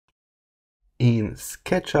In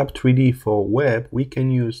SketchUp 3D for web, we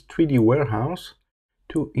can use 3D Warehouse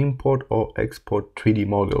to import or export 3D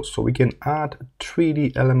models. So we can add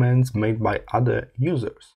 3D elements made by other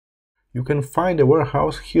users. You can find the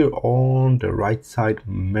warehouse here on the right side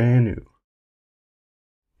menu.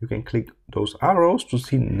 You can click those arrows to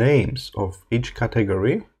see names of each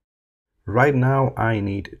category. Right now I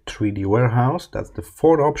need 3D Warehouse. That's the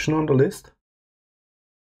fourth option on the list.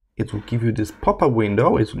 It will give you this pop-up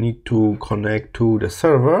window. It will need to connect to the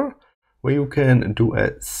server where you can do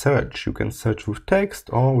a search. You can search with text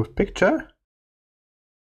or with picture,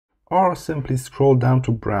 or simply scroll down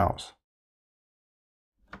to browse.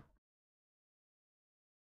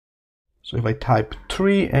 So if I type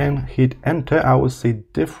 3 and hit enter, I will see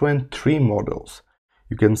different 3 models.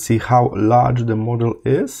 You can see how large the model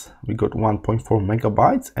is. We got 1.4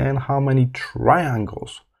 megabytes and how many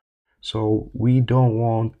triangles. So we don't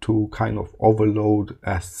want to kind of overload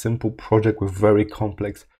a simple project with very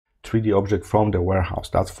complex 3D object from the warehouse,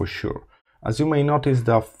 that's for sure. As you may notice,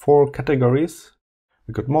 there are 4 categories.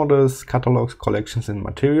 We got models, catalogs, collections, and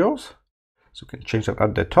materials. So you can change that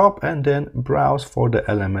at the top and then browse for the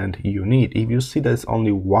element you need. If you see there's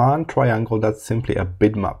only one triangle, that's simply a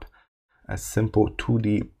bitmap, a simple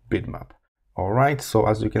 2D bitmap. Alright, so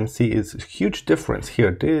as you can see, it's a huge difference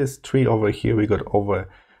here. This tree over here, we got over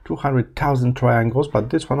 200,000 triangles, but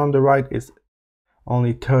this one on the right is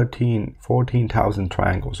only 14,000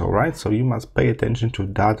 triangles. All right, so you must pay attention to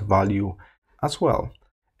that value as well.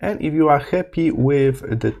 And if you are happy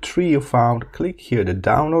with the tree you found, click here the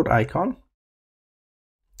download icon.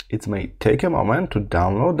 It may take a moment to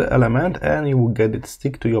download the element and you will get it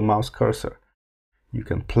stick to your mouse cursor. You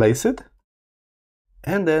can place it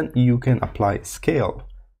and then you can apply scale.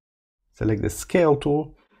 Select the scale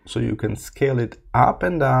tool so you can scale it up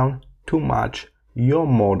and down to match your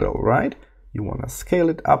model, right? You want to scale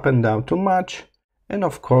it up and down to match. And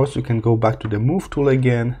of course, you can go back to the move tool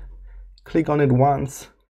again, click on it once,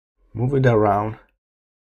 move it around,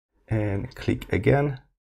 and click again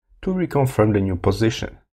to reconfirm the new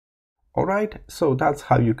position. All right, so that's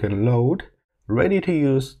how you can load ready to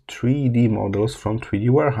use 3D models from 3D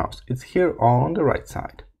Warehouse. It's here on the right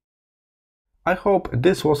side. I hope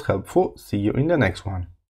this was helpful. See you in the next one.